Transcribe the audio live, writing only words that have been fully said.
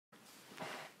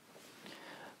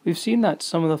We've seen that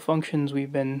some of the functions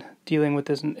we've been dealing with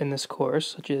in this course,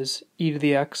 such as e to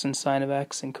the x and sine of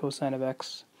x and cosine of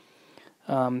x,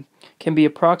 can be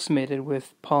approximated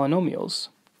with polynomials.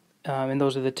 And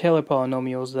those are the Taylor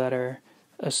polynomials that are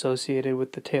associated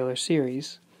with the Taylor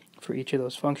series for each of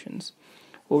those functions.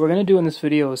 What we're going to do in this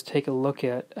video is take a look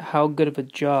at how good of a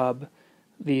job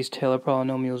these Taylor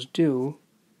polynomials do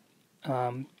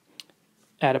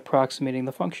at approximating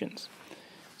the functions.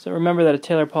 So remember that a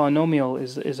Taylor polynomial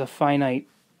is a finite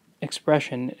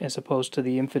expression as opposed to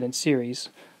the infinite series.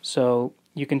 So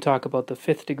you can talk about the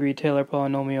 5th degree Taylor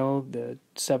polynomial, the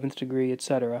 7th degree,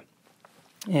 etc.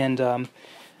 And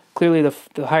clearly the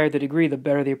higher the degree, the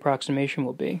better the approximation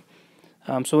will be.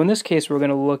 So in this case, we're going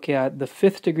to look at the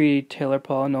 5th degree Taylor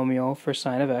polynomial for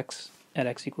sine of x at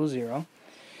x equals 0.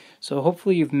 So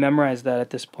hopefully you've memorized that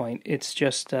at this point. It's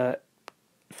just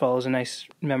follows a nice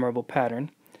memorable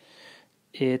pattern.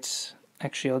 It's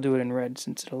actually, I'll do it in red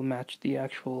since it'll match the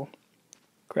actual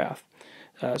graph.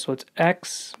 So it's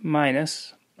x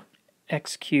minus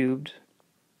x cubed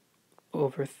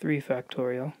over 3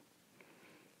 factorial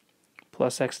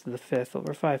plus x to the 5th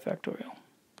over 5 factorial.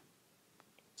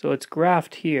 So it's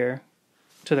graphed here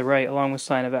to the right along with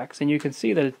sine of x, and you can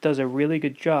see that it does a really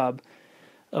good job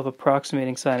of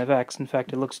approximating sine of x. In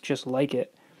fact, it looks just like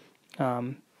it.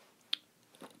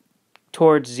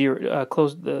 Towards 0,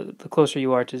 the closer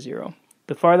you are to 0.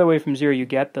 The farther away from 0 you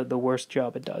get, the worse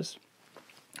job it does.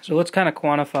 So let's kind of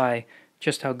quantify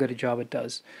just how good a job it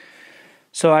does.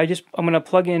 So I'm going to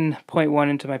plug in 0.1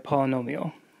 into my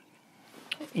polynomial.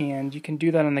 And you can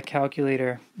do that on the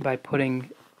calculator by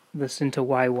putting this into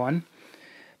y1.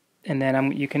 And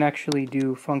then you can actually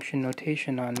do function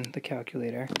notation on the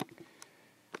calculator.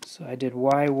 So I did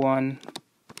y1.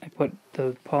 I put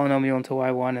the polynomial into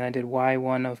y1, and I did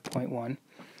y1 of 0.1.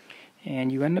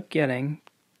 And you end up getting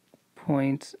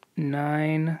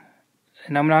 0.9,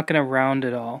 and I'm not going to round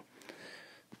it all.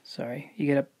 Sorry, you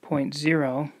get a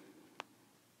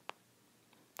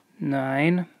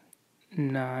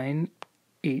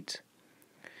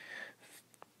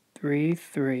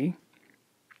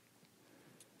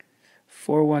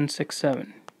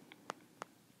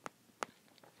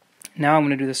Now I'm going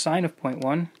to do the sine of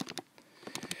 0.1.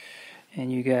 And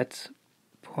you get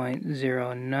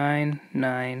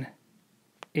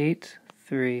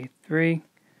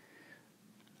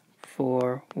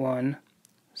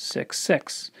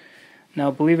 0.0998334166.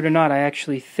 Now, believe it or not, I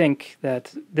actually think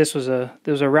that there was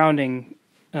a rounding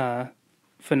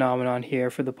phenomenon here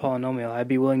for the polynomial. I'd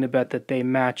be willing to bet that they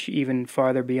match even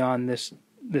farther beyond this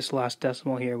last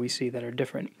decimal here we see that are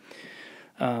different.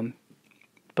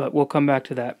 But we'll come back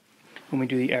to that when we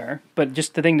do the error. But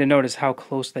just the thing to note is how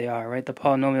close they are, right? The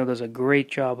polynomial does a great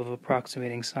job of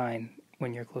approximating sine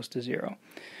when you're close to 0.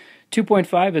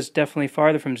 2.5 is definitely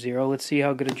farther from 0. Let's see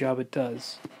how good a job it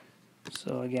does.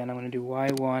 So again, I'm going to do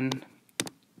y1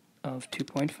 of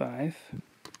 2.5.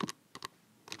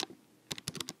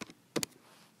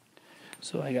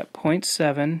 So I got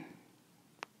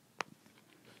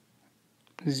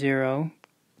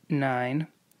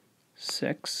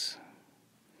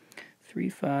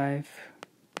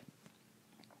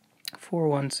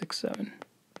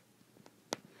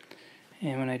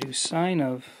And when I do sine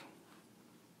of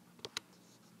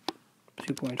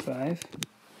 2.5,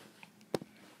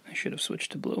 I should have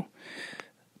switched to blue.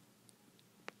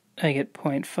 I get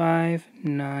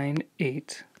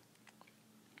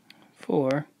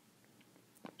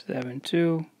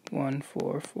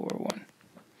 0.5984721441.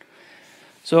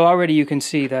 So already you can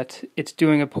see that it's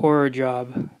doing a poorer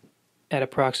job at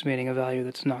approximating a value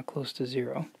that's not close to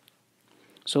 0.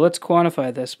 So let's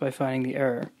quantify this by finding the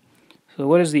error. So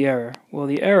what is the error? Well,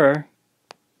 the error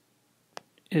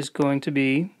is going to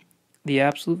be the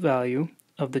absolute value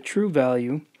of the true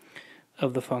value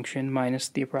of the function minus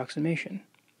the approximation.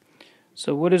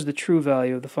 So what is the true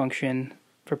value of the function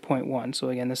for 0.1? So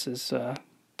again, this is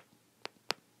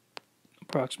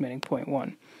approximating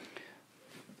 0.1.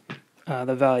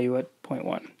 The value at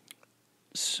 0.1.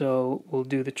 So we'll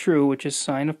do the true, which is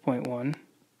sine of 0.1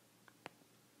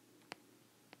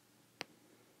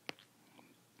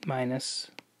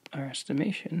 minus our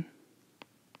estimation.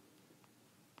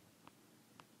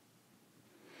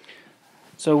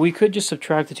 So we could just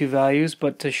subtract the two values,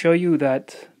 but to show you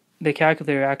that the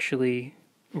calculator actually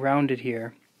rounded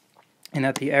here and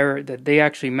that the error, that they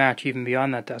actually match even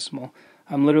beyond that decimal,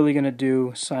 I'm literally going to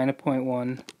do sine of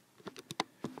 0.1,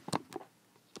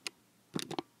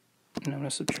 and I'm going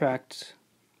to subtract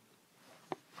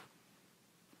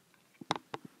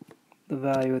the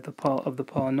value of the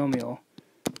polynomial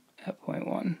at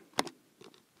 0.1.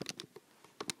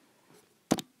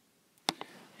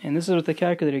 And this is what the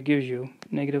calculator gives you,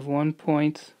 negative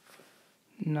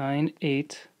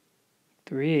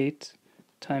 1.9838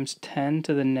 times 10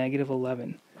 to the negative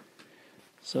 11.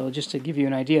 So just to give you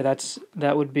an idea,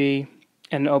 that would be,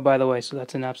 and oh, by the way, so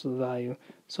that's an absolute value,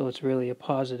 so it's really a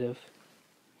positive.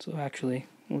 So actually,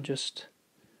 we'll just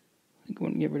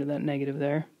get rid of that negative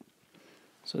there.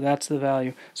 So that's the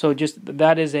value. So just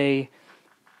that is a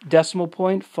decimal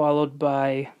point followed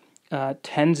by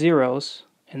 10 zeros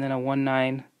and then a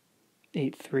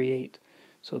 19838.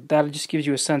 So that just gives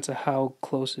you a sense of how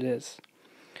close it is.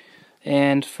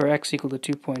 And for x equal to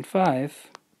 2.5,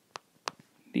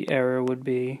 the error would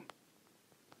be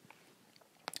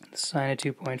the sine of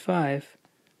 2.5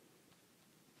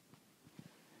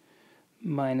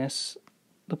 minus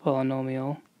the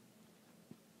polynomial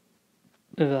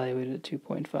evaluated at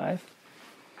 2.5.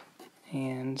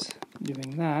 And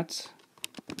doing that,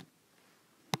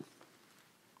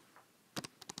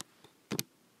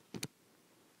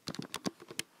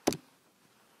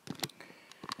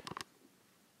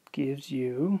 gives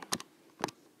you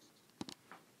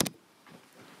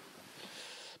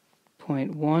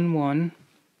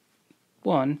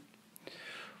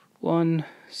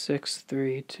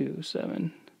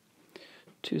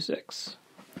 0.1111632726.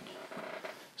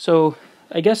 So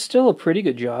I guess still a pretty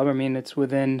good job. I mean, it's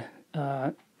within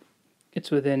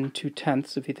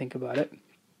 2/10 if you think about it,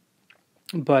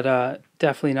 but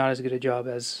definitely not as good a job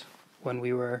as when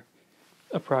we were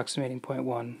approximating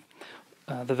 0.1,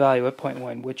 the value at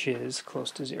 0.1, which is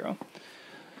close to 0.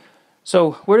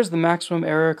 So where does the maximum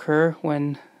error occur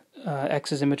when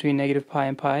x is in between negative pi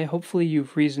and pi? Hopefully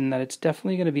you've reasoned that it's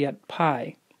definitely going to be at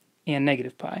pi and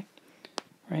negative pi,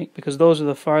 right? Because those are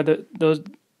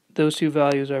those two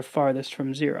values are farthest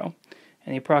from 0.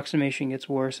 And the approximation gets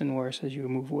worse and worse as you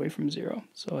move away from 0.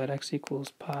 So at x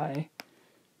equals pi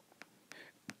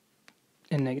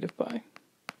and negative pi.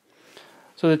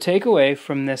 So the takeaway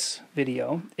from this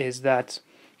video is that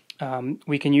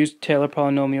we can use Taylor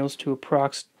polynomials to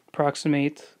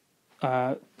approximate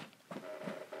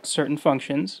certain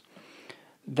functions,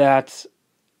 that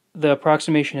the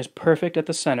approximation is perfect at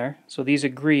the center, so these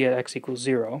agree at x equals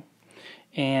 0,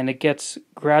 and it gets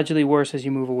gradually worse as you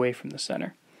move away from the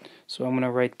center. So I'm going to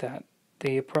write that.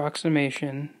 The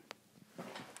approximation, I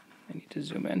need to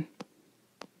zoom in.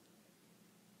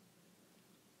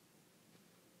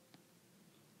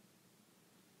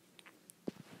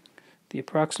 The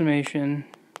approximation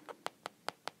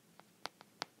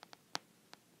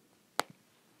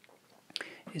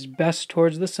is best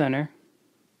towards the center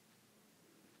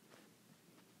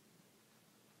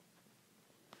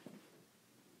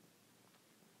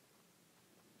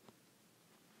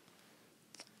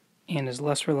and is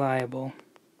less reliable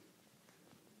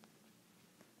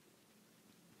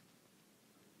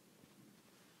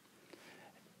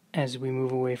as we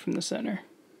move away from the center.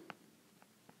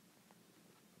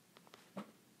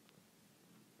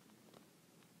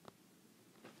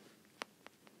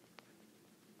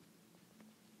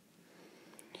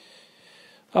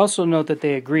 Also note that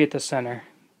they agree at the center.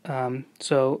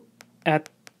 So at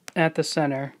the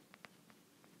center,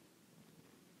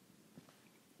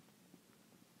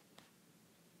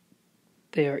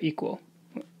 they are equal.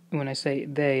 When I say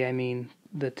they, I mean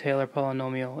the Taylor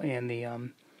polynomial and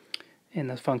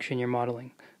the function you're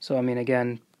modeling. So I mean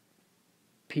again,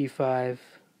 p5,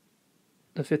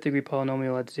 the fifth degree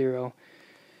polynomial at 0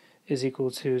 is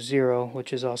equal to 0,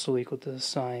 which is also equal to the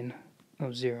sine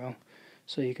of 0.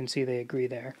 So you can see they agree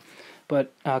there.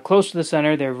 But close to the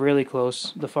center, they're really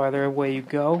close. The farther away you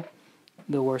go,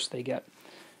 the worse they get.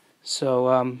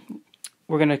 So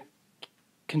we're going to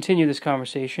continue this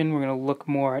conversation. We're going to look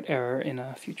more at error in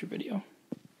a future video.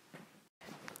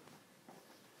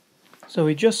 So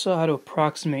we just saw how to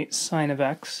approximate sine of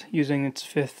x using its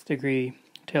fifth degree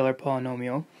Taylor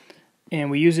polynomial. And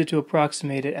we use it to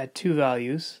approximate it at two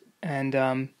values. And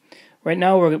right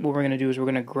now what we're going to do is we're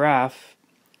going to graph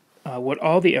what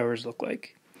all the errors look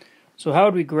like. So how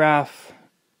would we graph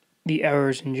the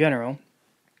errors in general?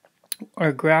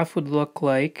 Our graph would look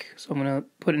like, so I'm going to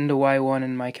put into y1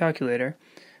 in my calculator,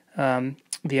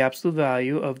 the absolute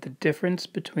value of the difference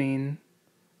between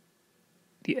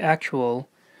the actual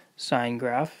sine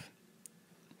graph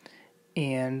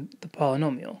and the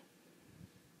polynomial.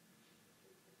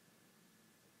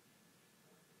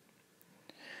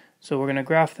 So we're going to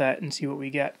graph that and see what we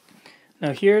get.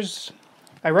 Now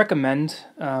I recommend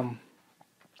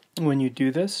when you do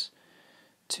this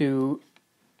and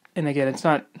again it's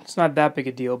not that big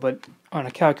a deal, but on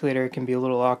a calculator it can be a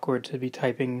little awkward to be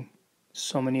typing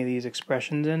so many of these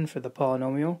expressions in for the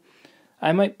polynomial.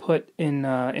 I might put in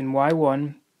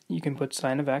y1, you can put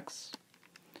sine of x,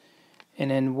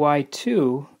 And in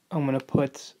y2, I'm going to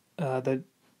put the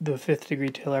fifth degree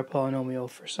Taylor polynomial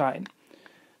for sine.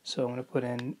 So I'm going to put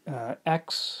in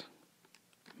x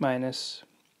minus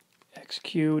x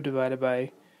cubed divided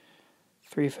by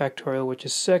 3 factorial, which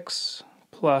is 6,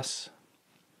 plus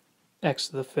x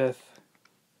to the fifth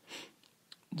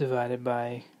divided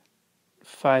by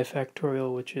 5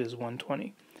 factorial, which is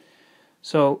 120.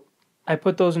 So I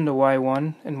put those into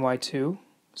y1 and y2,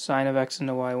 sine of x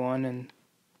into y1 and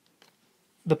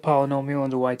the polynomial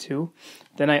into y2.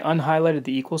 Then I unhighlighted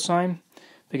the equal sign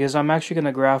because I'm actually going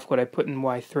to graph what I put in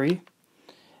y3.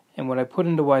 And what I put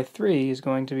into y3 is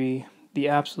going to be the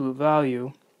absolute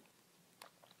value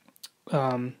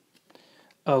of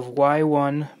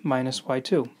y1 minus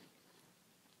y2.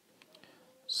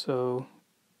 So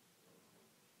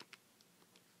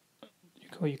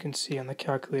you can see on the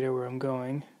calculator where I'm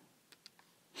going.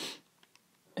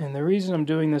 And the reason I'm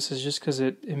doing this is just because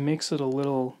it makes it a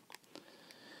little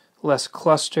less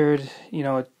clustered. You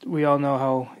know, we all know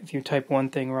how if you type one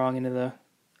thing wrong into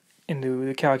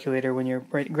the calculator when you're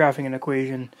graphing an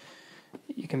equation,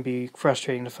 it can be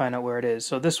frustrating to find out where it is.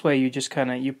 So this way you just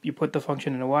kind of, you put the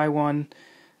function into y1,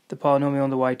 the polynomial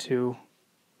into y2,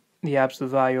 the absolute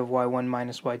value of y1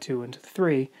 minus y2 into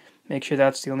 3, make sure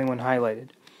that's the only one highlighted.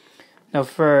 Now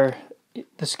for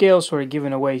the scale is sort of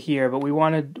given away here, but we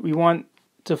want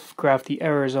to graph the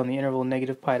errors on the interval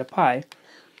negative pi to pi.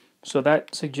 So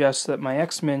that suggests that my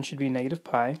x-min should be negative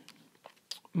pi,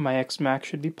 my x-max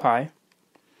should be pi.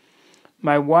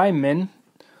 My y-min,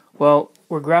 well,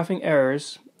 we're graphing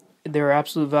errors. There are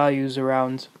absolute values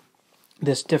around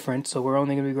this difference, so we're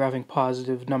only going to be graphing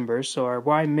positive numbers. So our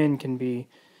y-min can be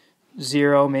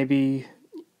 0, maybe,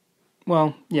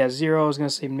 well, yeah, 0, I was going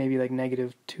to say maybe like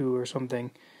 -2 or something,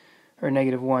 or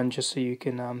 -1, just so you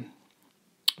can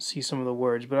see some of the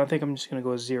words. But I think I'm just going to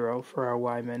go 0 for our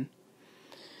y-min.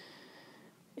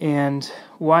 And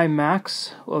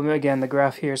y-max, well, again, the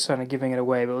graph here is kind of giving it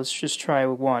away, but let's just try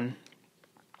 1.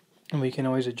 And we can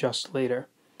always adjust later.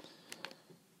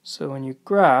 So when you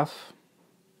graph,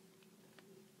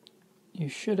 you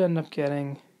should end up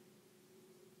getting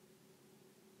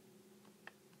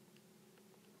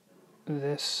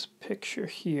this picture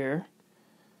here,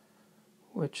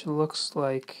 which looks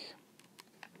like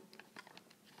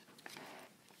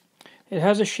it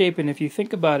has a shape, and if you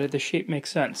think about it, the shape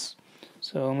makes sense.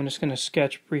 So I'm just going to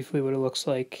sketch briefly what it looks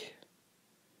like.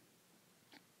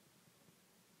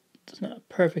 It's not a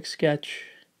perfect sketch.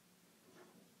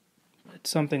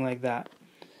 It's something like that.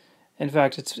 In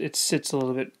fact, it sits a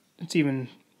little bit. It's even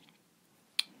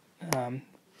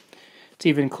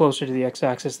closer to the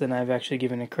x-axis than I've actually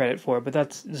given it credit for. But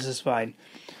this is fine.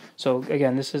 So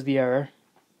again, this is the error.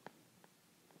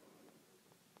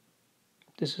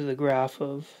 This is the graph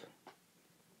of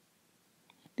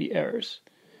the errors.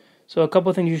 So a couple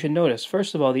of things you should notice.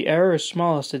 First of all, the error is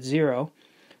smallest at 0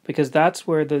 because that's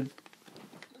where the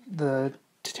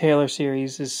Taylor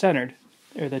series is centered,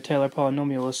 or the Taylor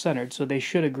polynomial is centered, so they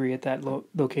should agree at that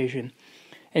location.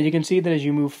 And you can see that as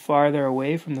you move farther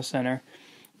away from the center,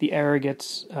 the error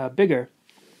gets bigger,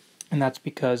 and that's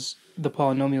because the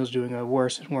polynomial is doing a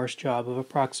worse and worse job of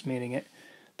approximating it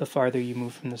the farther you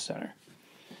move from the center.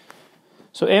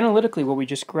 So analytically, what we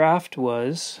just graphed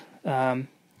was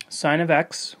sine of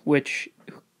x, which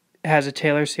has a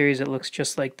Taylor series that looks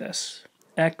just like this.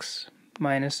 X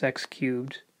minus x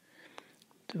cubed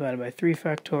divided by 3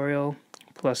 factorial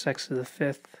plus x to the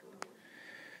fifth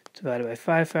divided by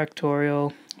 5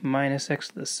 factorial minus x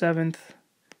to the 7th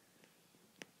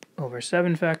over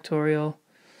 7 factorial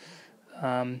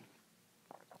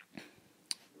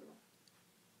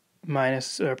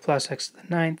minus or plus x to the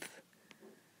 9th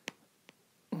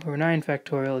over 9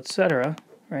 factorial, etc.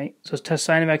 Right? So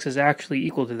sine of x is actually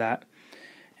equal to that.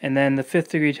 And then the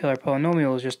fifth degree Taylor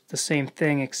polynomial is just the same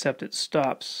thing, except it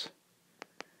stops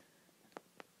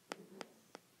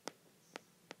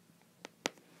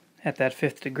at that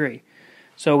fifth degree.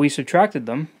 So we subtracted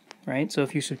them, right? So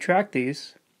if you subtract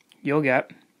these, you'll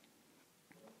get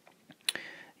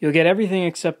everything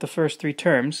except the first 3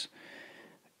 terms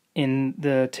in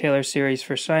the Taylor series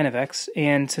for sine of x,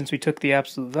 and since we took the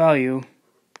absolute value,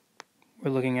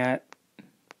 we're looking at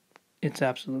its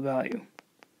absolute value.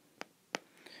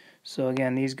 So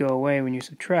again, these go away when you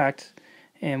subtract,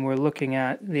 and we're looking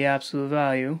at the absolute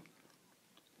value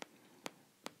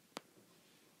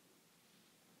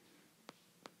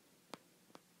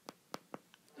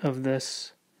of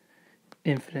this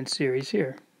infinite series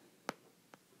here,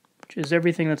 which is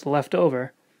everything that's left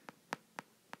over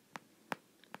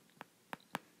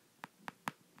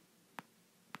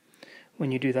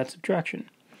when you do that subtraction.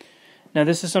 Now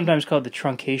this is sometimes called the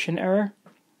truncation error,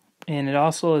 And it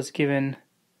also is given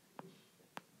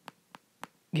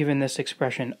this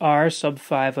expression r sub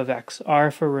 5 of x,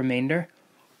 r for remainder.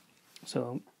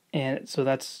 So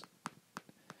that's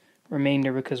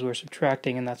remainder because we're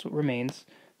subtracting, and that's what remains.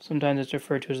 Sometimes it's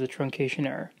referred to as the truncation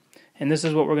error. And this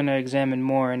is what we're going to examine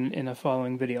more in a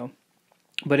following video.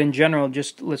 But in general,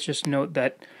 let's just note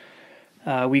that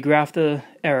we graph the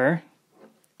error,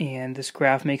 and this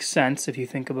graph makes sense if you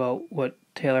think about what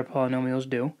Taylor polynomials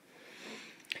do.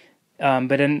 But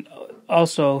then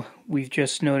also, we've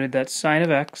just noted that sine of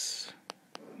x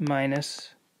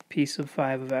minus p sub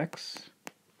 5 of x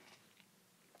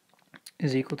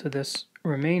is equal to this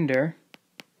remainder,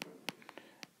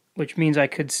 which means I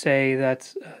could say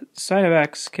that sine of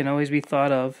x can always be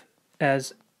thought of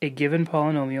as a given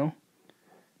polynomial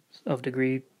of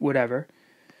degree whatever,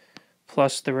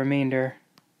 plus the remainder,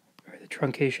 or the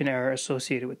truncation error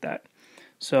associated with that.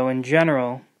 So in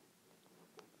general,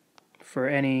 for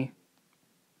any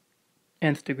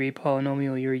nth degree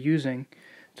polynomial you're using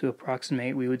to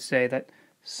approximate, we would say that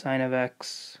sine of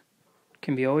x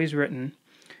can be always written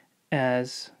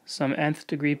as some nth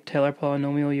degree Taylor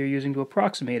polynomial you're using to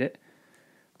approximate it,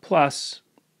 plus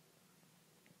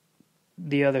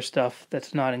the other stuff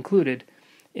that's not included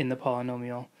in the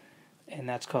polynomial, and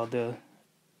that's called the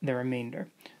remainder.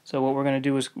 So what we're going to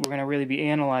do is we're going to really be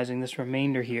analyzing this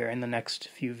remainder here in the next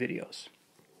few videos.